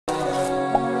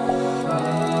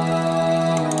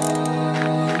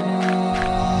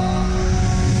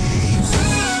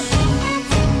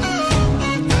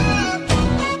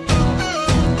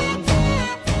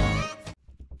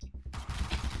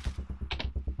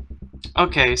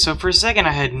Okay, so for a second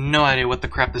I had no idea what the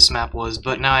crap this map was,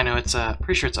 but now I know it's,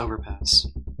 pretty sure it's Overpass.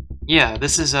 Yeah,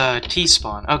 this is,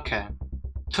 T-spawn. Okay.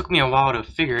 Took me a while to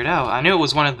figure it out. I knew it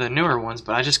was one of the newer ones,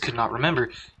 but I just could not remember.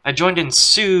 I joined in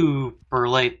super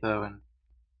late, though, and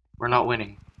we're not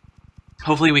winning.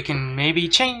 Hopefully we can maybe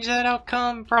change that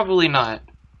outcome? Probably not.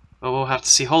 But we'll have to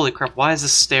see. Holy crap, why is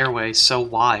this stairway so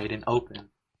wide and open?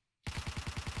 I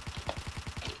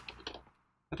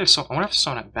wonder if there's someone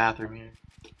at the bathroom here.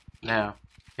 No.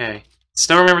 Okay.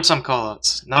 Still remember some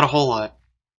callouts. Not a whole lot.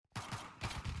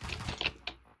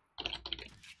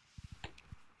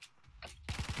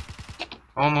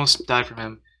 Almost died from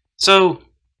him. So,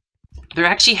 they're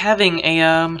actually having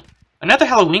a, another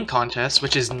Halloween contest,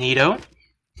 which is neato,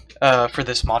 for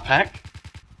this mod pack.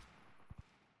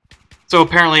 So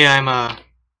apparently I'm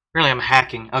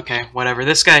hacking. Okay, whatever.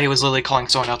 This guy, he was literally calling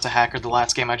someone else a hacker the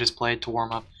last game I just played to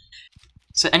warm up.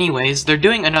 So anyways, they're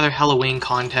doing another Halloween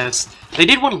contest. They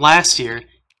did one last year,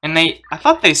 and I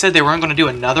thought they said they weren't going to do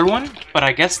another one, but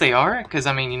I guess they are, because,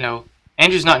 I mean, you know,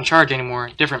 Andrew's not in charge anymore.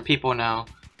 Different people now.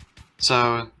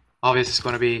 So, obviously it's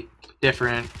going to be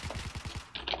different.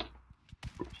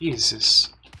 Jesus.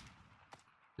 Is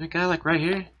there a guy, like, right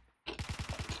here?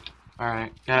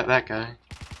 Alright, got that guy.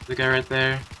 The guy right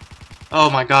there. Oh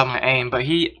my god, my aim. But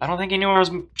I don't think he knew where I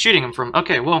was shooting him from.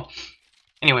 Okay, well,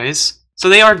 anyways. So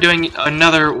they are doing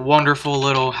another wonderful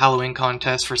little Halloween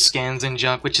contest for skins and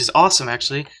junk, which is awesome,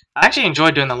 actually. I actually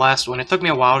enjoyed doing the last one. It took me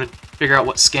a while to figure out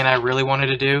what skin I really wanted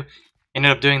to do.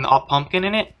 Ended up doing the Op Pumpkin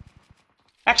in it.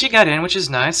 Actually got in, which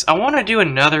is nice. I want to do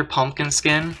another pumpkin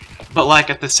skin, but, like,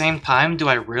 at the same time, do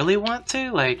I really want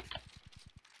to? Like,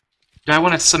 do I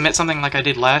want to submit something like I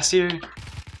did last year?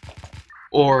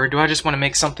 Or do I just want to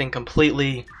make something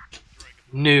completely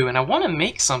new? And I want to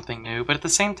make something new, but at the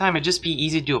same time, it'd just be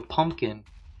easy to do a pumpkin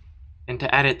and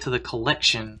to add it to the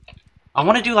collection. I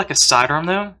want to do like a sidearm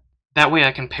though. That way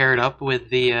I can pair it up with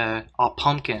the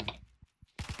pumpkin.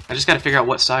 I just got to figure out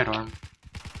what sidearm.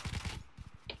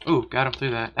 Ooh, got him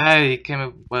through that. He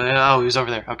came. Well, oh, he was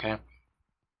over there. Okay.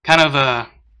 Kind of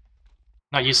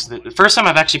not used to it. The first time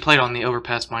I've actually played on the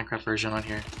Overpass Minecraft version on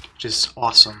here, which is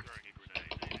awesome.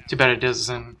 Too bad it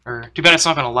doesn't, or too bad it's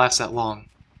not gonna last that long.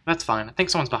 That's fine. I think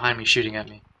someone's behind me shooting at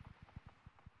me.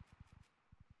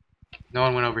 No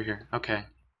one went over here. Okay.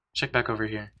 Check back over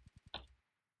here.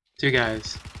 Two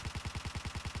guys.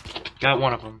 Got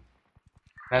one of them.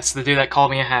 That's the dude that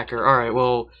called me a hacker. Alright,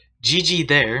 well, GG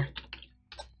there.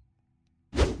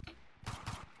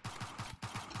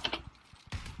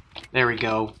 There we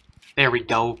go. There we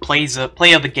go. Play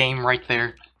of the game right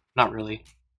there. Not really.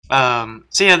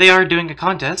 So yeah, they are doing a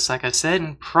contest, like I said,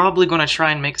 and probably gonna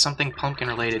try and make something pumpkin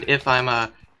related if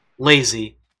I'm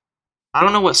lazy. I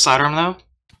don't know what sidearm though.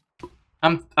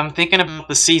 I'm thinking about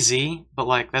the CZ, but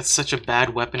like that's such a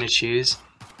bad weapon to choose.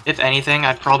 If anything,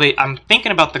 I'm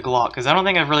thinking about the Glock, because I don't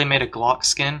think I've really made a Glock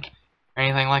skin or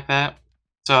anything like that.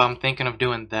 So I'm thinking of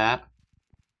doing that.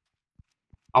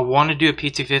 I want to do a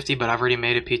P250, but I've already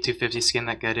made a P250 skin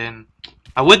that got in.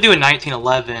 I would do a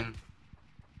 1911.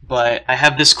 But I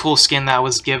have this cool skin that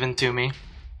was given to me.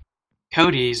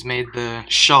 Cody's made the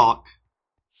Shock.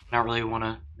 I don't really want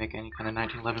to make any kind of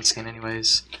 1911 skin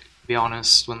anyways, to be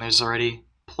honest, when there's already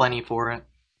plenty for it.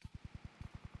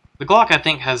 The Glock I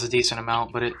think has a decent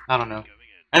amount, but I don't know.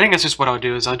 I think that's just what I'll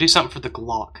do, is I'll do something for the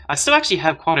Glock. I still actually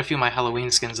have quite a few of my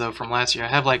Halloween skins though from last year. I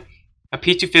have like a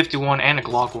P250 one and a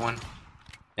Glock one.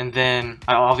 And then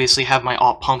I obviously have my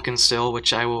Op Pumpkin still,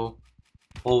 which I will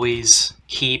always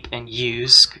keep and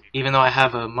use. Even though I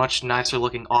have a much nicer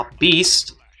looking Op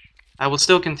Beast, I will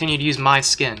still continue to use my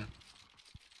skin.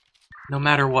 No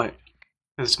matter what.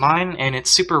 Because it's mine, and it's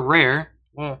super rare.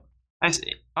 Well,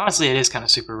 honestly it is kind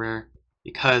of super rare.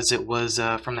 Because it was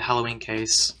from the Halloween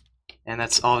case. And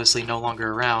that's obviously no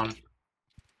longer around.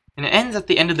 And it ends at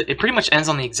the end of it pretty much ends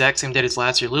on the exact same date as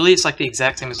last year. Literally it's like the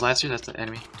exact same as last year. That's the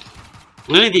enemy.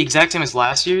 Literally the exact same as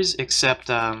last year's, except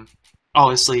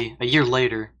obviously a year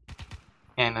later.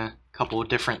 And a couple of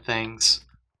different things.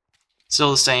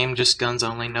 Still the same, just guns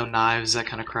only, no knives, that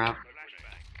kind of crap.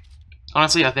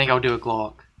 Honestly, I think I'll do a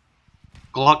Glock.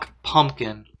 Glock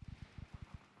Pumpkin.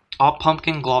 Op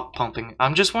Pumpkin, Glock Pumpkin.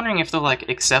 I'm just wondering if they'll like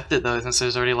accept it though, since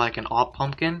there's already like an Op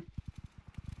Pumpkin.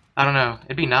 I don't know.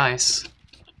 It'd be nice,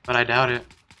 but I doubt it.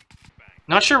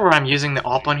 Not sure where I'm using the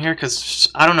Op on here, because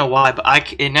I don't know why,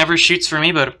 but it never shoots for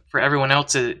me, but for everyone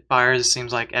else it fires, it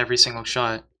seems like, every single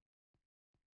shot.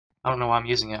 I don't know why I'm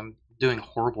using it. I'm doing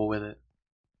horrible with it.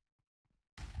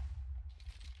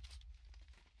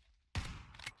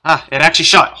 Ah, it actually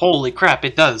shot. Holy crap,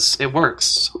 it does. It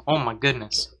works. Oh my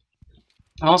goodness.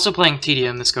 I'm also playing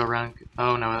TDM this go around.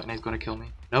 Oh no, that nade's going to kill me.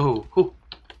 No. Whew.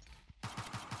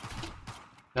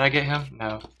 Did I get him?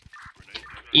 No.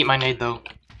 Eat my nade though.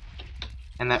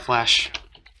 And that flash.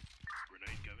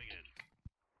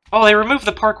 Oh, they removed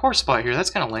the parkour spot here. That's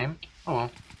kind of lame. Oh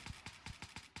well.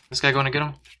 This guy going to get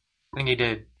him? I think he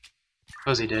did.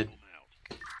 Suppose he did.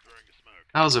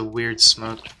 That was a weird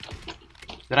smoke.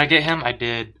 Did I get him? I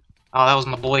did. Oh, that was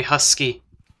my boy Husky.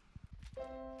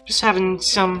 Just having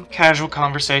some casual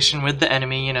conversation with the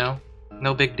enemy, you know.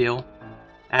 No big deal.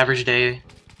 Average day.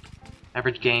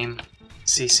 Average game.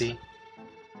 CC.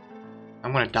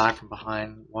 I'm gonna die from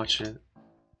behind. Watch it.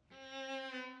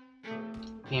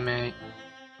 Teammate.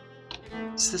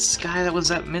 Is this guy that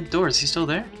was at mid door? Is he still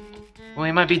there? Well,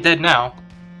 he might be dead now.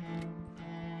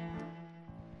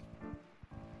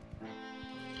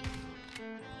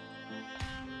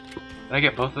 Did I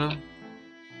get both of them?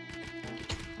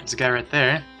 There's a guy right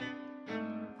there.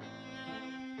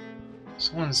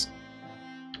 Someone's...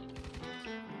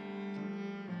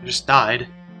 just died.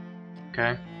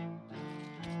 Okay.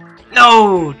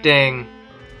 No! Dang.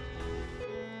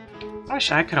 I wish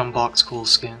I could unbox cool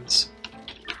skins.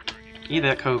 Eat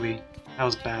that Kobe. That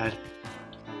was bad.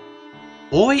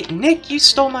 Boy, Nick, you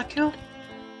stole my kill?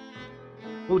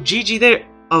 Oh, GG there.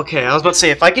 Okay, I was about to say,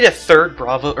 if I get a third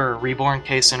Bravo or Reborn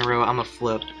case in a row, I'm a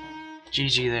flip.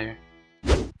 GG there.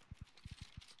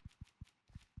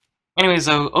 Anyways,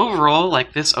 though, overall,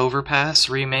 like, this Overpass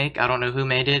remake, I don't know who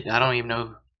made it. I don't even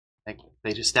know if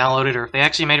they just downloaded or if they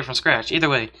actually made it from scratch. Either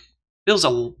way, feels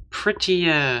a pretty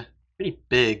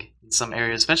big in some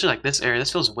areas, especially like this area.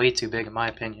 This feels way too big in my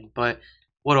opinion, but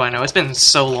what do I know? It's been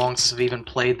so long since I've even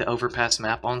played the Overpass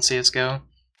map on CSGO.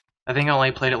 I think I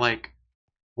only played it like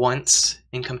once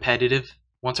in competitive,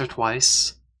 once or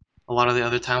twice. A lot of the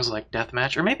other times were like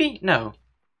deathmatch, or maybe, no.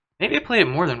 Maybe I played it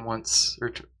more than once,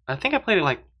 or I think I played it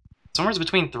like somewhere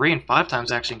between 3 and 5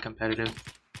 times actually in competitive.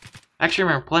 I actually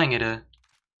remember playing it a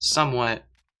somewhat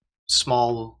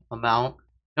small amount.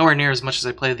 Nowhere near as much as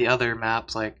I played the other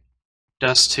maps like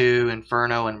Dust 2,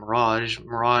 Inferno, and Mirage.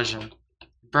 Mirage and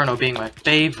Inferno being my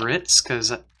favorites,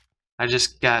 because I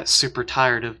just got super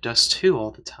tired of Dust 2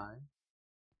 all the time.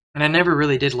 And I never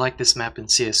really did like this map in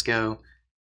CSGO.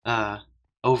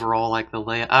 Overall, like the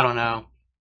layout, I don't know.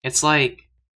 It's like,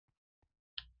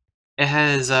 it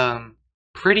has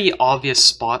pretty obvious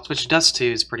spots, which Dust 2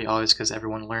 is pretty obvious because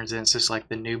everyone learns it. It's just like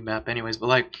the noob map anyways, but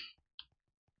like,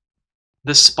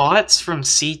 the spots from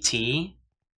CT,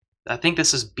 I think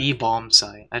this is B bomb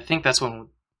site. I think that's when,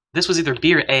 this was either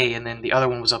B or A, and then the other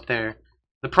one was up there.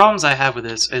 The problems I have with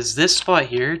this is this spot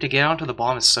here, to get onto the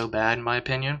bomb is so bad in my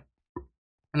opinion.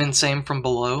 And then same from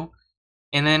below.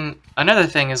 And then another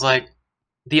thing is like,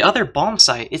 the other bomb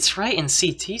site, it's right in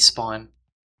CT spawn.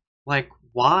 Like,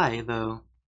 why though?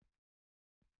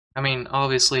 I mean,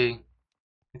 obviously,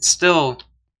 it's still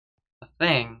a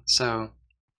thing, so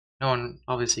no one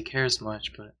obviously cares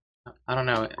much, but I don't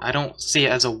know. I don't see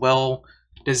it as a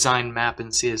well-designed map in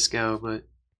CSGO, but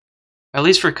at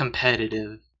least for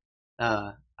competitive,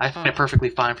 I find it perfectly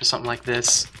fine for something like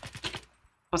this.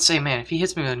 Let's say, man, if he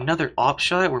hits me with another op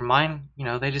shot where mine, you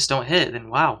know, they just don't hit, then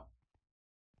wow.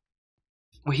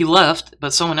 Well, he left,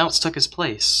 but someone else took his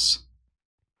place.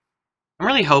 I'm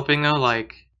really hoping, though,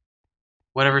 like,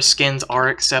 whatever skins are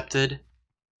accepted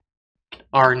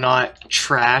are not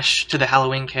trash to the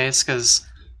Halloween case, because,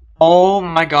 oh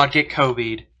my god, get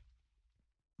Kobe'd.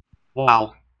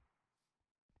 Wow.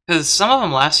 Because some of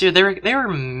them last year, they were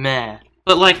meh.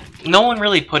 But, like, no one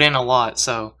really put in a lot,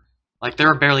 so, like, there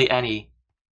were barely any.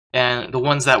 And the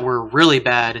ones that were really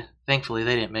bad, thankfully,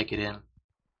 they didn't make it in.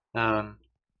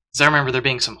 So I remember there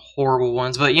being some horrible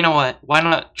ones, but you know what? Why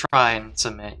not try and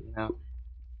submit, you know?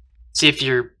 See if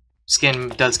your skin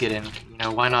does get in, you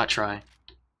know, why not try?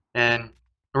 And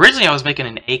originally I was making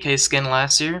an AK skin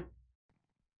last year,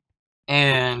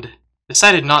 and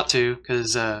decided not to,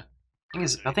 because I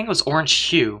think it was Orange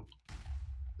Hue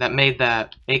that made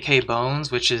that AK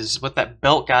Bones, which is what that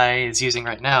belt guy is using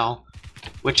right now,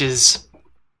 which is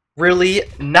really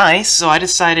nice. So I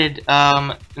decided,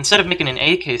 instead of making an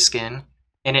AK skin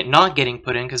and it not getting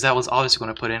put in, because that was obviously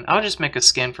going to put in, I'll just make a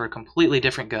skin for a completely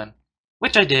different gun,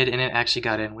 which I did, and it actually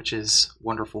got in, which is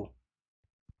wonderful.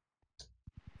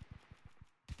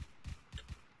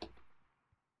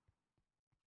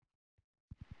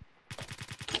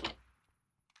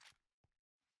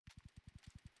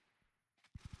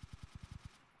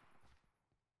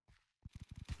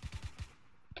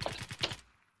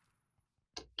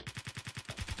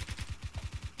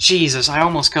 Jesus, I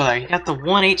almost killed that. He got the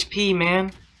 1 HP,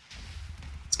 man.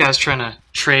 This guy's trying to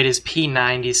trade his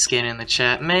P90 skin in the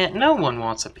chat. Man, no one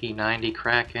wants a P90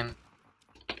 Kraken.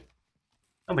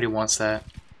 Nobody wants that.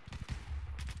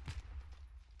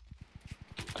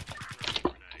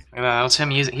 That was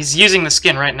him using. He's using the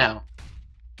skin right now.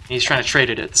 He's trying to trade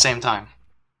it at the same time.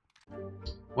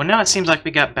 Well, now it seems like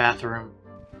we got bathroom,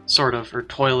 sort of, or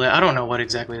toilet. I don't know what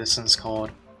exactly this one's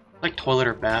called. Like toilet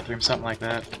or bathroom, something like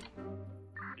that.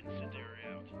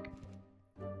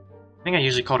 I think I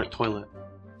usually called it toilet.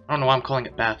 I don't know why I'm calling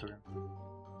it bathroom.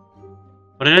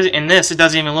 But it is, in this, it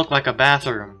doesn't even look like a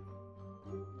bathroom.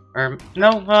 Or,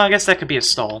 no, well, I guess that could be a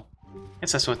stall. I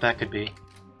guess that's what that could be.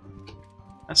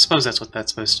 I suppose that's what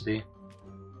that's supposed to be.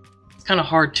 It's kind of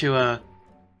hard to,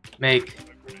 make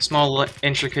small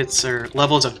intricates or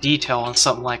levels of detail on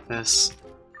something like this.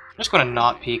 I'm just gonna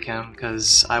not peek him,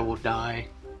 because I will die.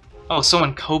 Oh,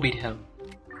 someone Kobe'd him.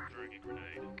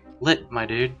 Lit, my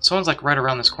dude. Someone's like right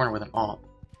around this corner with an AWP.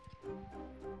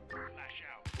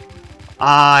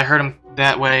 Ah, I heard him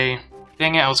that way.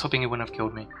 Dang it, I was hoping he wouldn't have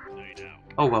killed me.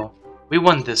 Oh well. We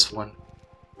won this one.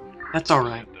 That's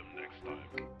alright.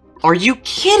 Are you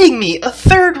kidding me? A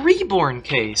third reborn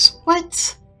case?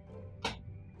 What?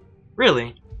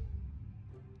 Really?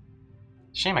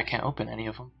 Shame I can't open any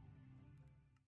of them.